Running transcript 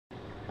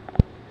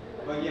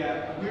But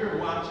yeah, we were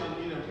watching,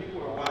 you know,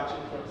 people were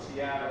watching from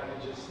Seattle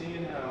and just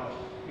seeing how,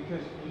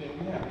 because, you know,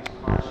 we have these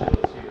car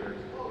shows here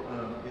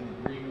in the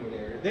Greenwood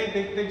area.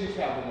 They just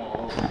have them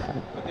all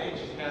over. But they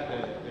just had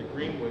the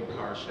Greenwood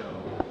car show.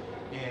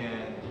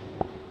 And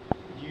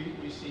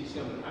you see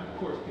some, of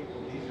course, these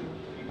are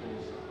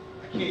people's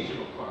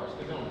occasional cars,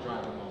 because they don't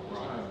drive them all the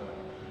time.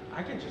 But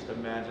I can just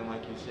imagine,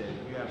 like you said,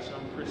 you have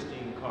some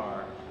pristine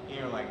car, and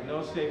you're like,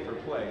 no safer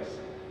place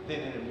than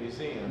in a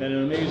museum.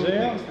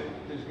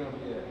 There's going to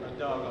be a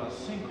dog on a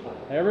sinkhole.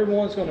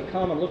 Everyone's going to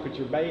come and look at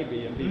your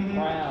baby and be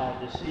proud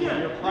to see it.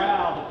 You're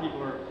proud that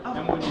people are,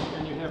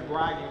 and you have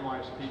bragging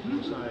rights.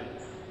 People say,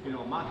 you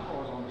know, my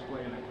car's on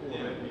display in a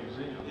Corvette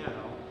museum. You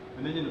know?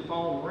 And then the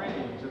phone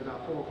rings at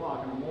about 4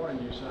 o'clock in the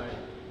morning. You say,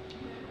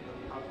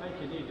 I think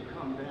you need to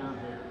come down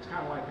here. It's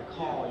kind of like the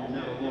call you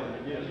never want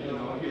to get. You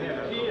know, if you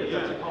have kids,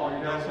 that's a call you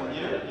never want to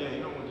get. Yeah,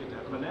 you don't want to get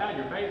that call. But now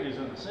your baby's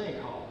in the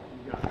sinkhole.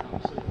 You got to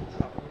come see it.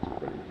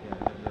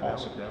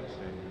 That's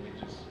devastating.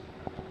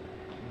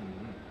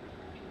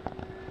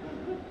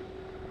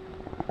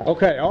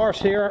 Okay, ours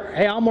here.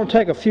 Hey, I'm going to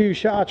take a few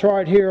shots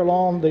right here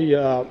along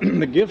the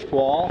the gift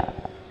wall,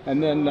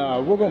 and then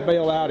we're going to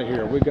bail out of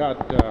here. We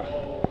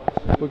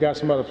got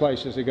some other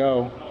places to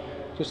go.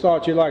 Just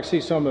thought you'd like to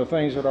see some of the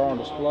things that are on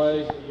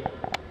display.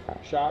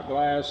 Shot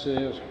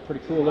glasses,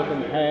 pretty cool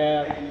looking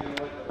hat.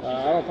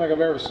 I don't think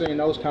I've ever seen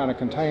those kind of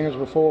containers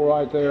before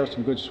right there.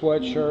 Some good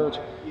sweatshirts.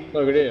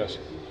 Look at this.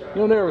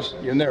 You'll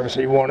never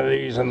see one of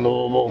these in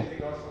Louisville.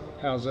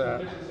 How's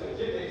that?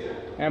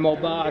 Ammo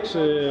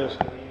boxes,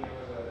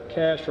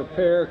 cash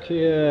repair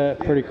kit,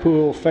 pretty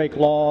cool. Fake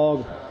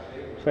log,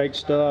 fake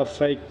stuff,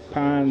 fake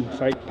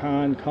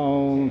pine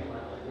cone.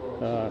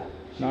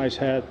 Nice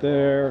hat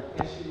there.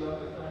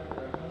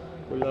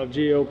 We love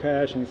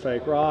geocaching,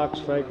 fake rocks,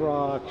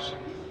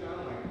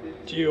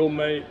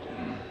 geomate.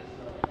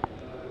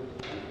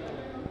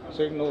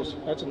 Signals,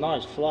 that's a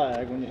nice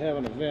flag. When you have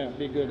an event, it'd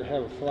be good to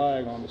have a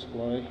flag on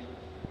display.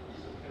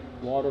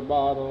 Water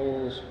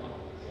bottles.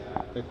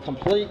 The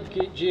complete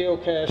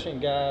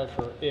geocaching guide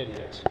for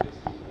idiots.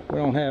 We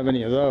don't have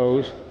any of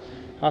those.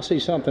 I see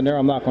something there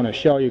I'm not going to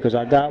show you because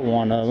I got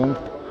one of them.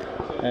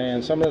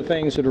 And some of the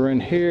things that are in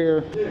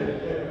here.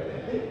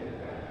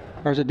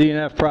 There's a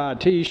DNF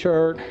Pride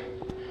t-shirt.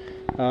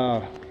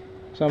 Some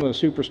of the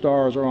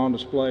superstars are on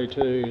display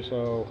too,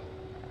 so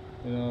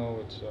you know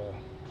it's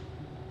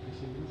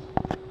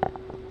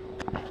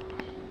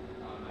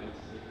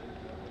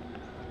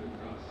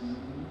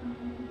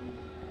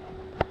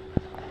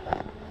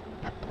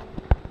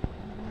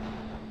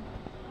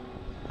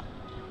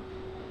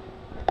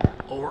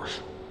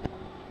Orf.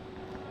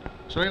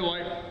 So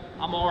anyway,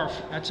 I'm Orf.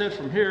 That's it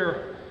from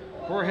here.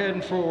 We're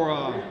heading for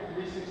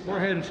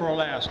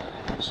Alaska.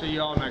 See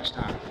y'all next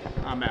time.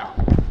 I'm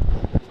out.